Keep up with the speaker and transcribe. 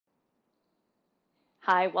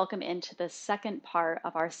Hi, welcome into the second part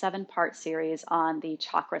of our seven-part series on the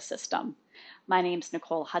chakra system. My name's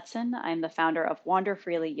Nicole Hudson. I'm the founder of Wander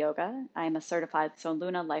Freely Yoga. I'm a certified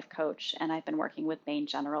Soluna life coach, and I've been working with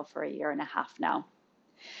MaineGeneral for a year and a half now.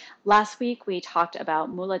 Last week, we talked about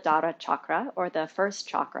Muladhara Chakra, or the first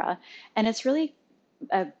chakra, and it's really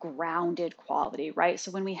a grounded quality, right? So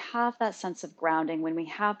when we have that sense of grounding, when we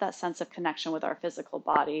have that sense of connection with our physical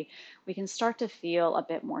body, we can start to feel a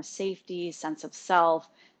bit more safety, sense of self,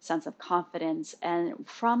 sense of confidence. And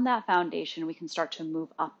from that foundation, we can start to move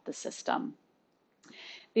up the system.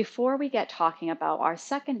 Before we get talking about our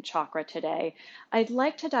second chakra today, I'd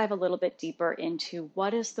like to dive a little bit deeper into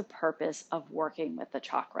what is the purpose of working with the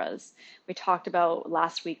chakras. We talked about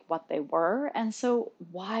last week what they were, and so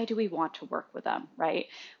why do we want to work with them, right?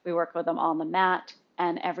 We work with them on the mat,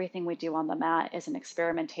 and everything we do on the mat is an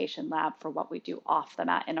experimentation lab for what we do off the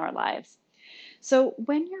mat in our lives. So,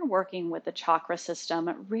 when you're working with the chakra system,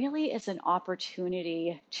 it really is an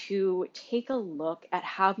opportunity to take a look at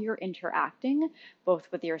how you're interacting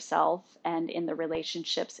both with yourself and in the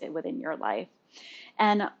relationships within your life.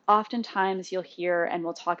 And oftentimes you'll hear, and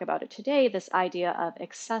we'll talk about it today, this idea of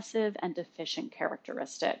excessive and deficient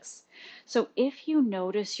characteristics. So, if you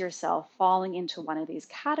notice yourself falling into one of these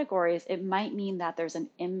categories, it might mean that there's an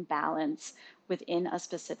imbalance within a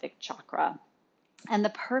specific chakra. And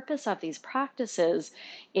the purpose of these practices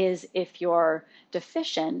is, if you're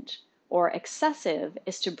deficient or excessive,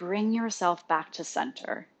 is to bring yourself back to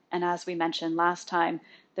center. And as we mentioned last time,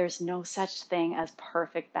 there's no such thing as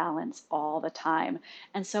perfect balance all the time.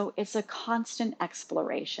 And so it's a constant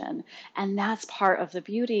exploration. And that's part of the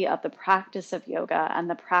beauty of the practice of yoga and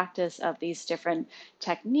the practice of these different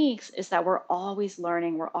techniques, is that we're always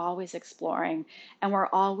learning, we're always exploring, and we're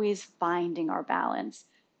always finding our balance,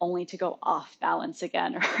 only to go off balance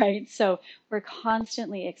again, right? So we're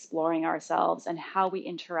constantly exploring ourselves and how we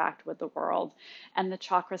interact with the world. And the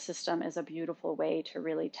chakra system is a beautiful way to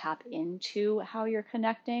really tap into how you're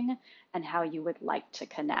connecting and how you would like to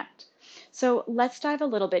connect. So let's dive a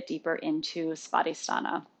little bit deeper into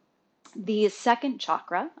Svadhisthana. The second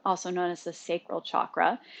chakra, also known as the sacral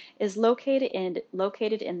chakra, is located in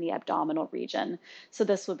the abdominal region. So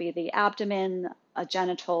this will be the abdomen,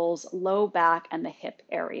 genitals, low back, and the hip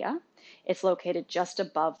area. It's located just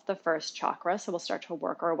above the first chakra, so we'll start to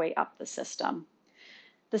work our way up the system.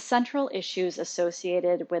 The central issues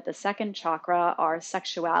associated with the second chakra are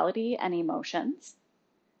sexuality and emotions.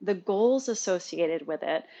 The goals associated with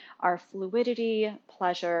it are fluidity,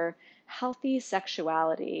 pleasure, healthy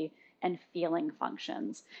sexuality, and feeling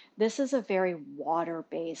functions. This is a very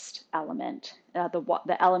water-based element.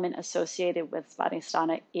 The element associated with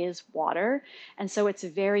Svadhisthana is water, and so it's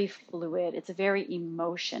very fluid. It's very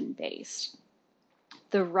emotion-based.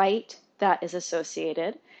 The right that is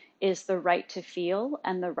associated is the right to feel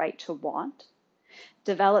and the right to want.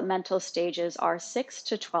 Developmental stages are 6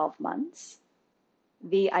 to 12 months.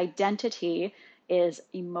 The identity is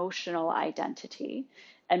emotional identity.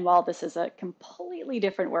 And while this is a completely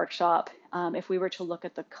different workshop, if we were to look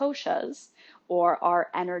at the koshas, or our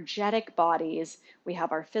energetic bodies, we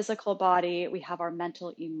have our physical body, we have our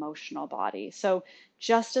mental, emotional body. So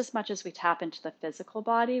just as much as we tap into the physical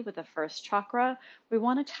body with the first chakra, we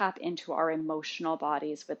want to tap into our emotional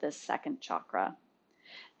bodies with this second chakra.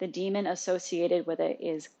 The demon associated with it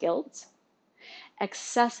is guilt.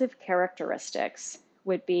 Excessive characteristics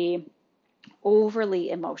would be overly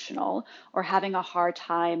emotional, or having a hard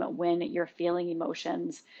time when you're feeling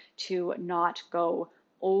emotions to not go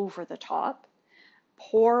over the top,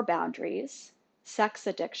 poor boundaries, sex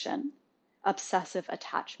addiction, obsessive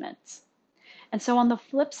attachments. And so on the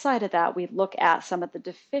flip side of that, we look at some of the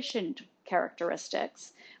deficient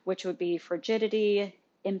characteristics, which would be frigidity,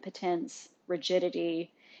 impotence, rigidity,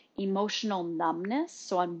 emotional numbness.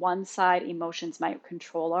 So on one side, emotions might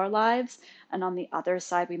control our lives, and on the other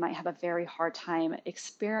side, we might have a very hard time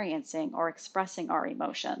experiencing or expressing our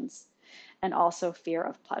emotions, and also fear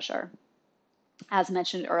of pleasure. As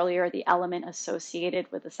mentioned earlier, the element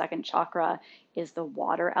associated with the second chakra is the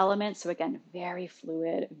water element. So again, very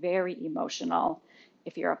fluid, very emotional.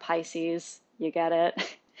 If you're a Pisces, you get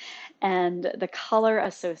it. And the color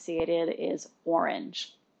associated is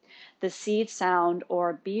orange. The seed sound,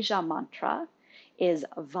 or bija mantra, is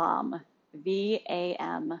VAM,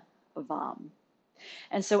 V-A-M, VAM.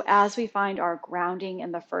 And so as we find our grounding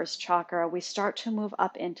in the first chakra, we start to move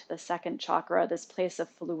up into the second chakra, this place of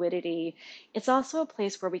fluidity. It's also a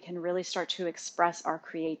place where we can really start to express our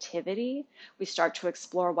creativity. We start to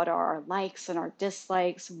explore what are our likes and our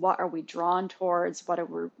dislikes, what are we drawn towards, what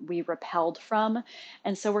are we repelled from.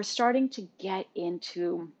 And so we're starting to get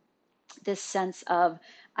into this sense of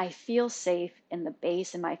I feel safe in the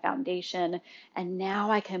base and my foundation, and now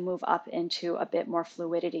I can move up into a bit more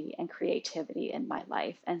fluidity and creativity in my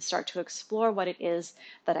life and start to explore what it is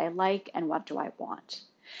that I like and what do I want.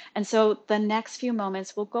 And so the next few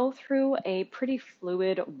moments, we'll go through a pretty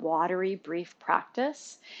fluid, watery, brief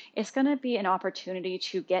practice. It's going to be an opportunity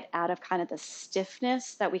to get out of kind of the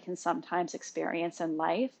stiffness that we can sometimes experience in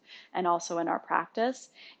life and also in our practice,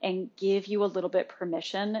 and give you a little bit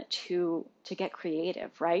permission to get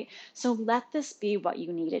creative, right? So let this be what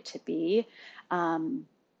you need it to be.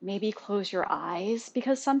 Maybe close your eyes,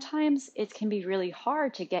 because sometimes it can be really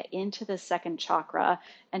hard to get into the second chakra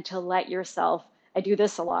and to let yourself, I do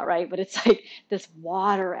this a lot, right? But it's like this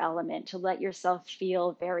water element, to let yourself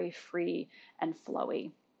feel very free and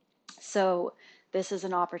flowy. So this is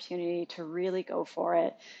an opportunity to really go for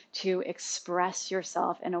it, to express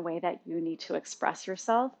yourself in a way that you need to express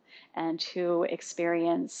yourself, and to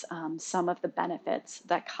experience some of the benefits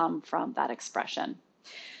that come from that expression.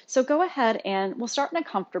 So go ahead and we'll start in a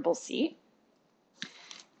comfortable seat.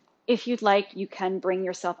 If you'd like, you can bring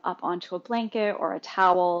yourself up onto a blanket or a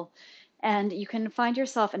towel, and you can find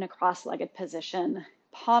yourself in a cross-legged position.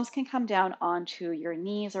 Palms can come down onto your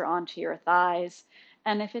knees or onto your thighs.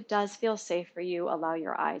 And if it does feel safe for you, allow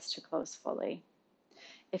your eyes to close fully.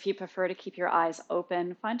 If you prefer to keep your eyes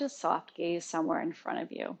open, find a soft gaze somewhere in front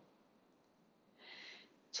of you.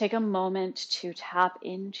 Take a moment to tap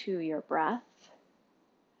into your breath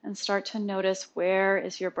and start to notice, where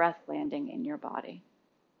is your breath landing in your body?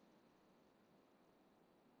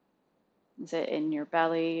 Is it in your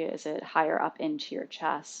belly? Is it higher up into your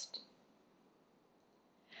chest?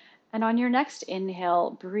 And on your next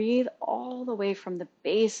inhale, breathe all the way from the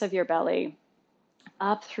base of your belly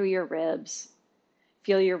up through your ribs.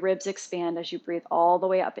 Feel your ribs expand as you breathe all the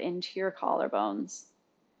way up into your collarbones.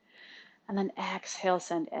 And then exhale,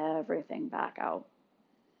 send everything back out.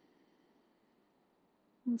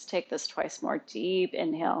 Let's take this twice more. Deep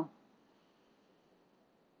inhale.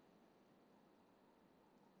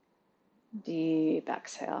 Deep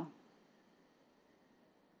exhale.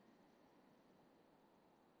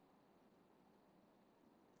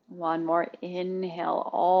 One more inhale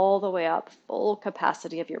all the way up, full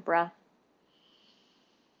capacity of your breath.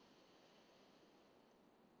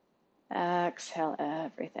 Exhale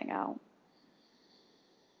everything out.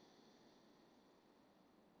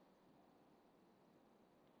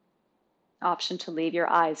 Option to leave your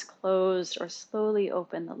eyes closed or slowly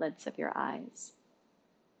open the lids of your eyes.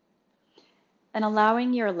 And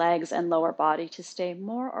allowing your legs and lower body to stay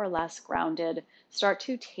more or less grounded, start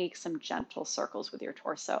to take some gentle circles with your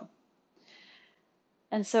torso.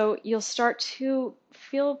 And so you'll start to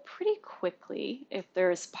feel pretty quickly if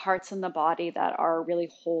there's parts in the body that are really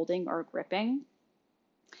holding or gripping.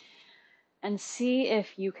 And see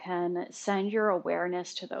if you can send your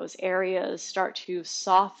awareness to those areas, start to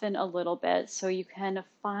soften a little bit so you can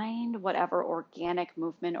find whatever organic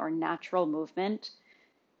movement or natural movement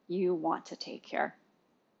you want to take here.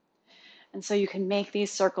 And so you can make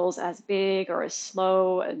these circles as big or as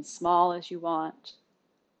slow and small as you want.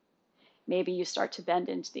 Maybe you start to bend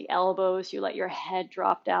into the elbows, you let your head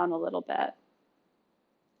drop down a little bit.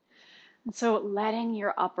 And so letting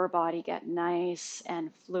your upper body get nice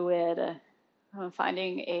and fluid,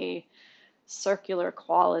 finding a circular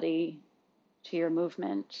quality to your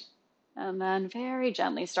movement, and then very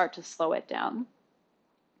gently start to slow it down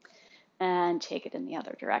and take it in the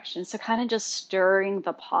other direction. So kind of just stirring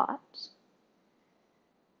the pot.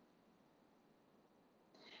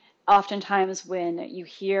 Oftentimes when you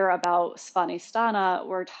hear about Svadhisthana,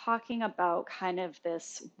 we're talking about kind of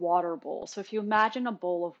this water bowl. So if you imagine a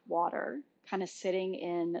bowl of water kind of sitting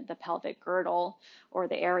in the pelvic girdle or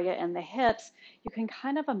the area in the hips, you can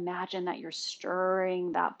kind of imagine that you're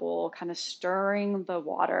stirring that bowl, kind of stirring the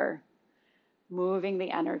water, moving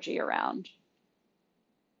the energy around.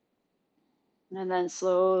 And then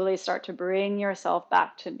slowly start to bring yourself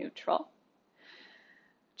back to neutral.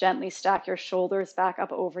 Gently stack your shoulders back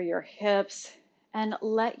up over your hips and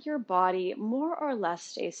let your body more or less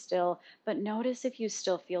stay still, but notice if you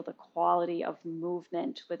still feel the quality of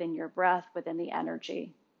movement within your breath, within the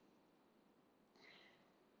energy.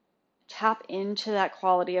 Tap into that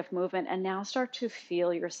quality of movement and now start to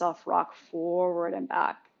feel yourself rock forward and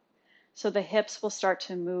back. So the hips will start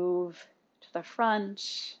to move to the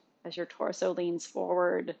front as your torso leans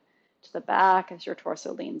forward, to the back as your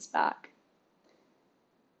torso leans back.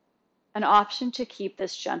 An option to keep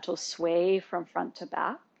this gentle sway from front to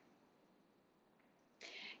back.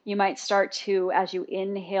 You might start to, as you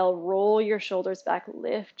inhale, roll your shoulders back,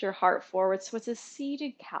 lift your heart forward. So it's a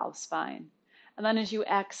seated cow spine. And then as you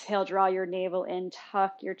exhale, draw your navel in,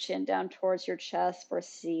 tuck your chin down towards your chest for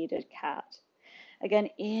seated cat. Again,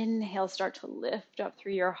 inhale, start to lift up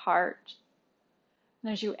through your heart.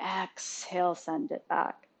 And as you exhale, send it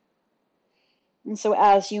back. And so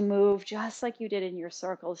as you move, just like you did in your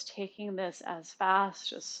circles, taking this as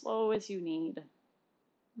fast, as slow as you need,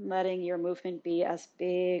 letting your movement be as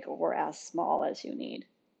big or as small as you need.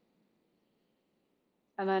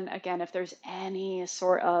 And then again, if there's any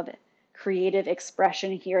sort of creative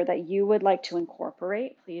expression here that you would like to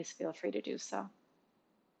incorporate, please feel free to do so.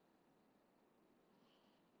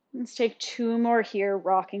 Let's take 2 more here,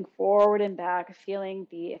 rocking forward and back, feeling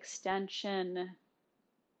the extension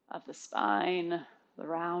of the spine, the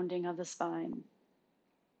rounding of the spine.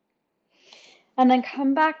 And then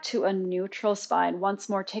come back to a neutral spine. Once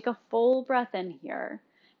more, take a full breath in here.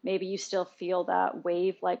 Maybe you still feel that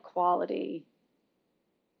wave-like quality.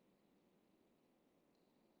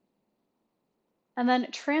 And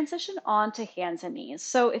then transition on to hands and knees.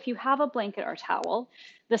 So if you have a blanket or towel,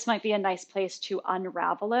 this might be a nice place to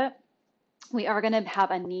unravel it. We are going to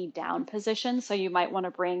have a knee down position, so you might want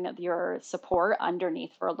to bring your support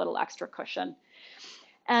underneath for a little extra cushion.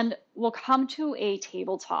 And we'll come to a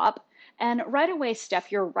tabletop, and right away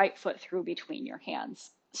step your right foot through between your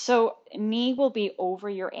hands. So knee will be over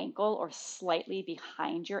your ankle or slightly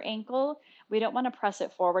behind your ankle. We don't want to press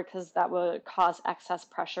it forward because that would cause excess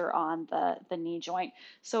pressure on the knee joint.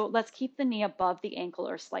 So let's keep the knee above the ankle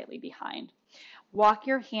or slightly behind. Walk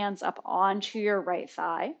your hands up onto your right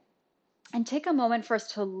thigh and take a moment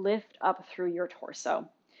first to lift up through your torso.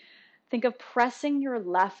 Think of pressing your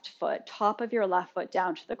left foot, top of your left foot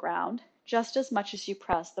down to the ground, just as much as you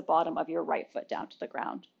press the bottom of your right foot down to the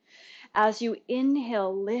ground. As you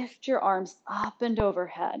inhale, lift your arms up and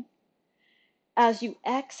overhead. As you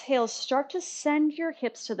exhale, start to send your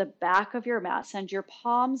hips to the back of your mat, send your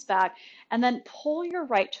palms back, and then pull your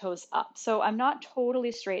right toes up. So I'm not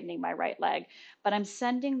totally straightening my right leg, but I'm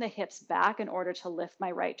sending the hips back in order to lift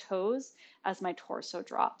my right toes as my torso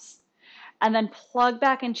drops. And then plug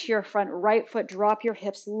back into your front right foot, drop your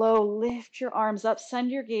hips low, lift your arms up,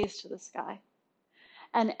 send your gaze to the sky.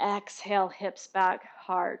 And exhale, hips back,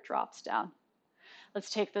 heart drops down. Let's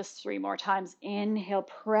take this 3 more times. Inhale,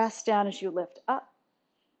 press down as you lift up.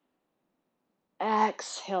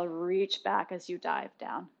 Exhale, reach back as you dive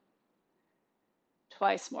down.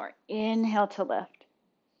 Twice more. Inhale to lift.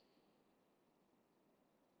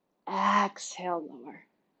 Exhale, lower.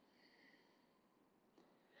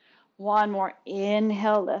 1 more.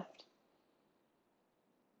 Inhale, lift.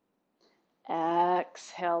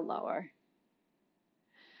 Exhale, lower.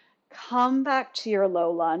 Come back to your low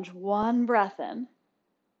lunge. 1 breath in.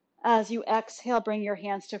 As you exhale, bring your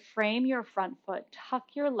hands to frame your front foot. Tuck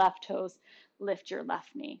your left toes. Lift your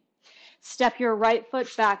left knee. Step your right foot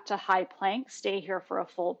back to high plank. Stay here for a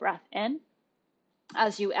full breath in.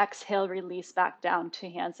 As you exhale, release back down to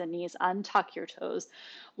hands and knees. Untuck your toes.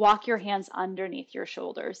 Walk your hands underneath your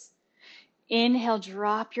shoulders. Inhale,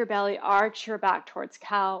 drop your belly, arch your back towards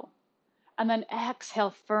cow. And then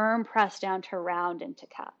exhale, firm press down to round into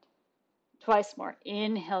cat. Twice more.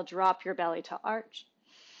 Inhale, drop your belly to arch.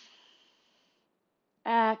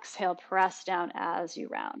 Exhale, press down as you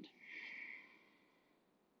round.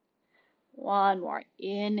 1 more.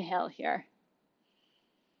 Inhale here.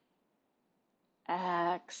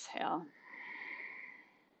 Exhale.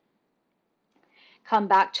 Come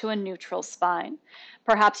back to a neutral spine.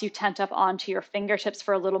 Perhaps you tent up onto your fingertips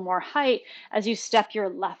for a little more height as you step your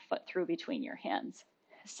left foot through between your hands.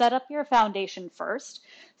 Set up your foundation first.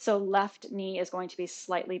 So left knee is going to be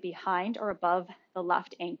slightly behind or above the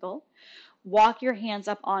left ankle. Walk your hands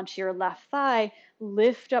up onto your left thigh.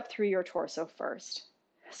 Lift up through your torso first.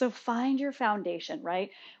 So find your foundation, right?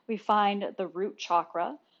 We find the root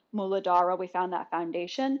chakra, Muladhara, we found that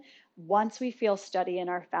foundation. Once we feel steady in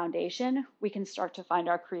our foundation, we can start to find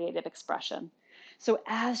our creative expression. So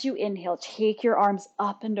as you inhale, take your arms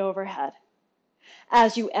up and overhead.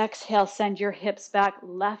 As you exhale, send your hips back,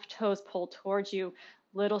 left toes pull towards you,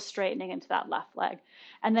 little straightening into that left leg.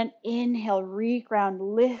 And then inhale, reground,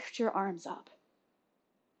 lift your arms up.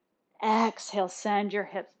 Exhale, send your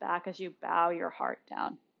hips back as you bow your heart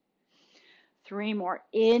down. 3 more.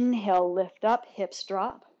 Inhale, lift up, hips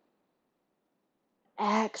drop.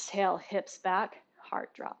 Exhale, hips back,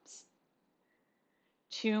 heart drops.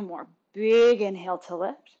 2 more. Big inhale to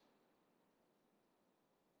lift.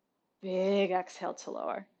 Big exhale to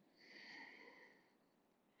lower.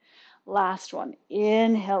 Last one.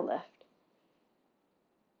 Inhale, lift.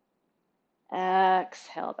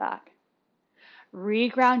 Exhale back.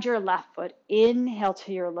 Reground your left foot. Inhale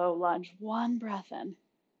to your low lunge. 1 breath in.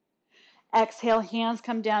 Exhale, hands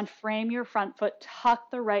come down, frame your front foot, tuck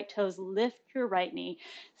the right toes, lift your right knee,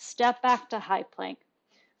 step back to high plank.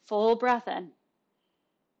 Full breath in.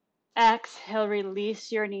 Exhale,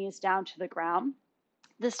 release your knees down to the ground.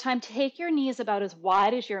 This time, take your knees about as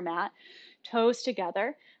wide as your mat, toes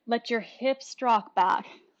together. Let your hips drop back,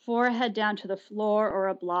 forehead down to the floor or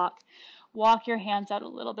a block. Walk your hands out a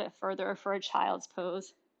little bit further for a child's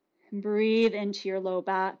pose. Breathe into your low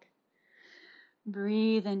back.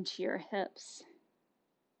 Breathe into your hips.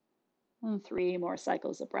 And 3 more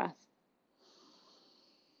cycles of breath.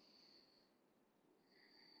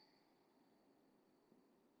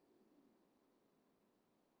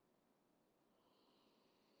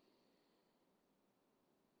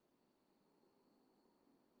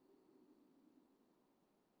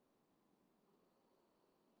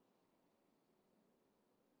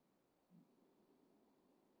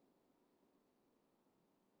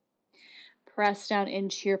 Press down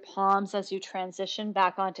into your palms as you transition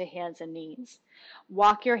back onto hands and knees.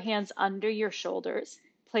 Walk your hands under your shoulders.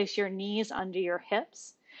 Place your knees under your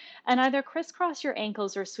hips. And either crisscross your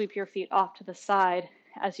ankles or sweep your feet off to the side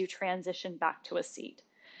as you transition back to a seat.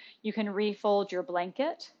 You can refold your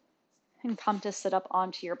blanket and come to sit up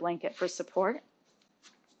onto your blanket for support.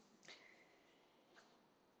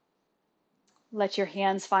 Let your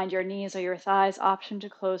hands find your knees or your thighs, option to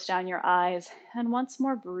close down your eyes, and once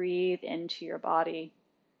more breathe into your body.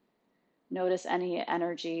 Notice any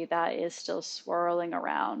energy that is still swirling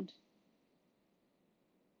around.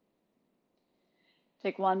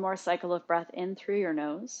 Take one more cycle of breath in through your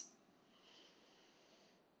nose.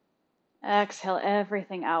 Exhale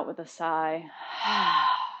everything out with a sigh.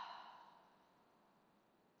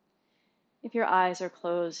 If your eyes are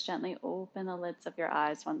closed, gently open the lids of your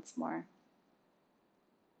eyes once more.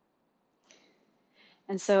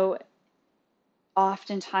 And so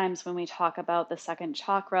oftentimes when we talk about the second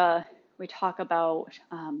chakra, we talk about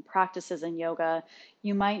practices in yoga,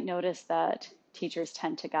 you might notice that teachers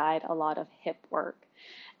tend to guide a lot of hip work.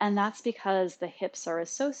 And that's because the hips are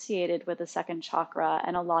associated with the second chakra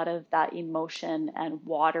and a lot of that emotion and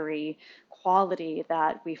watery quality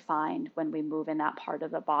that we find when we move in that part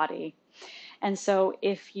of the body. And so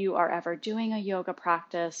if you are ever doing a yoga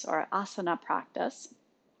practice or asana practice,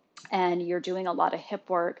 and you're doing a lot of hip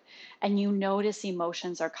work and you notice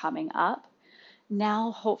emotions are coming up,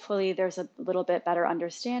 now hopefully there's a little bit better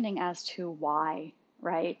understanding as to why,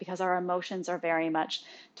 right? Because our emotions are very much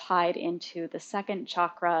tied into the second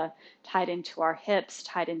chakra, tied into our hips,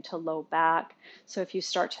 tied into low back. So if you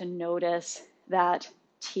start to notice that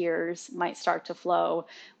tears might start to flow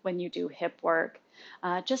when you do hip work,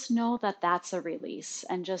 just know that that's a release,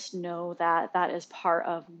 and just know that that is part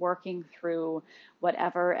of working through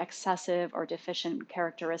whatever excessive or deficient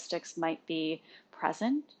characteristics might be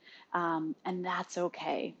present. And that's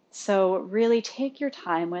okay. So really take your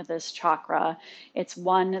time with this chakra. It's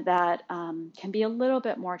one that can be a little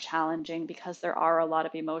bit more challenging because there are a lot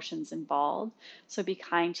of emotions involved. So be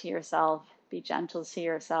kind to yourself, be gentle to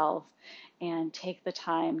yourself, and take the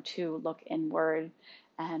time to look inward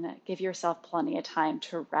and give yourself plenty of time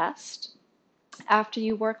to rest after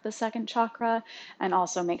you work the second chakra, and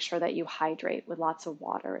also make sure that you hydrate with lots of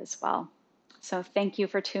water as well. So thank you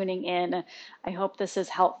for tuning in. I hope this is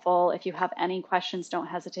helpful. If you have any questions, don't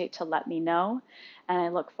hesitate to let me know. And I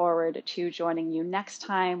look forward to joining you next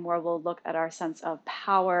time, where we'll look at our sense of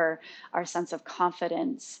power, our sense of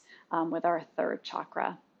confidence with our third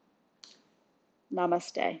chakra.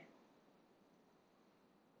 Namaste.